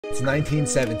It's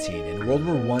 1917 and World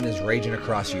War I is raging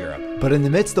across Europe. But in the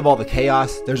midst of all the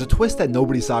chaos, there's a twist that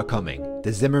nobody saw coming.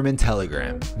 The Zimmerman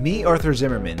telegram. Meet Arthur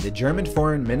Zimmerman, the German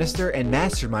foreign minister and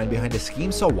mastermind behind a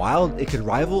scheme so wild it could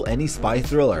rival any spy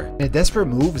thriller. In a desperate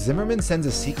move, Zimmerman sends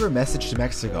a secret message to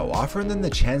Mexico, offering them the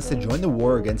chance to join the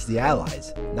war against the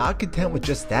Allies. Not content with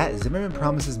just that, Zimmerman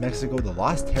promises Mexico the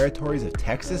lost territories of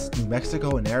Texas, New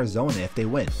Mexico, and Arizona if they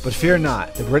win. But fear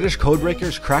not, the British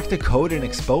codebreakers crack the code and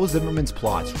expose Zimmerman's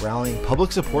plots, rallying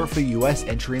public support for the US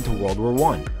entry into World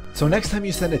War I. So next time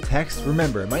you send a text,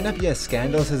 remember, it might not be as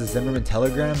scandalous as a Zimmerman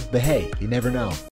telegram, but hey, you never know.